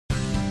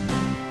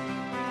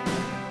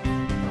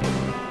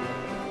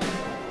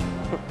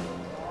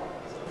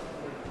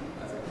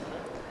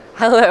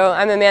Hello,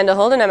 I'm Amanda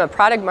Holdan. I'm a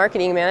product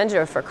marketing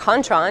manager for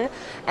Kontron,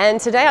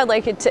 and today I'd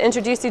like to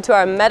introduce you to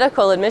our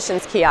medical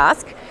admissions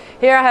kiosk.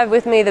 Here I have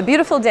with me the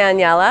beautiful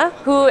Daniela,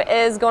 who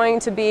is going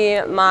to be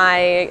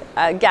my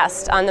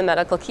guest on the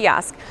medical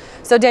kiosk.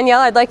 So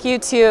Daniela, I'd like you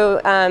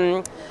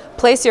to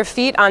place your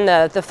feet on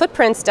the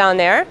footprints down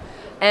there,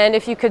 and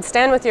if you could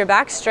stand with your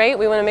back straight,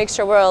 we want to make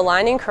sure we're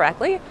aligning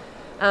correctly.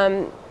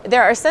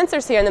 There are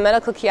sensors here in the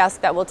medical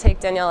kiosk that will take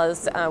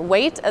Daniela's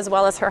weight as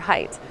well as her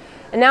height.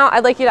 And now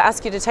I'd like you to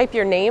ask you to type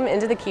your name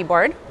into the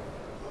keyboard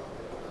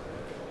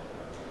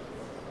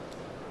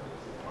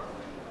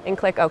and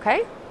click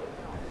OK.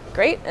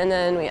 Great, and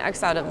then we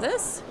X out of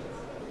this.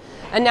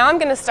 And now I'm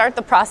going to start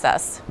the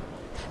process.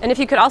 And if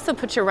you could also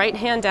put your right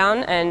hand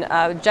down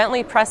and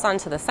gently press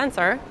onto the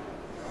sensor.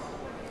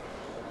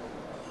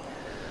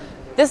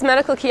 This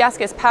medical kiosk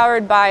is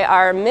powered by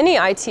our mini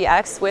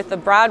ITX with the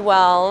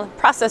Broadwell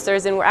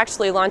processors, and we're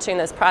actually launching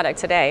this product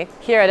today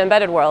here at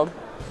Embedded World.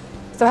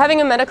 So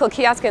having a medical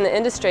kiosk in the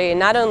industry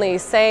not only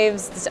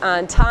saves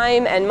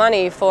time and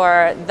money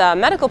for the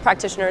medical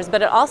practitioners,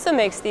 but it also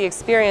makes the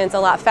experience a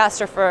lot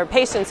faster for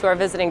patients who are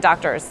visiting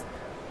doctors.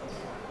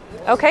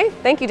 Okay,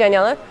 thank you,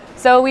 Daniela.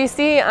 So we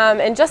see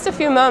in just a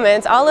few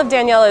moments, all of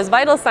Daniela's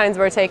vital signs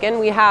were taken.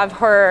 We have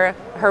her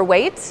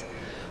weight,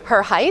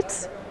 her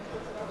height,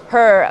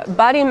 her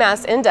body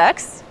mass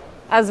index,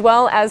 as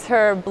well as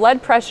her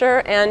blood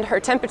pressure and her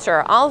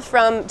temperature, all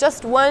from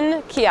just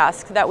one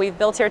kiosk that we've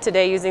built here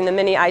today using the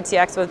mini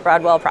ITX with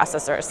Broadwell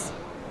processors.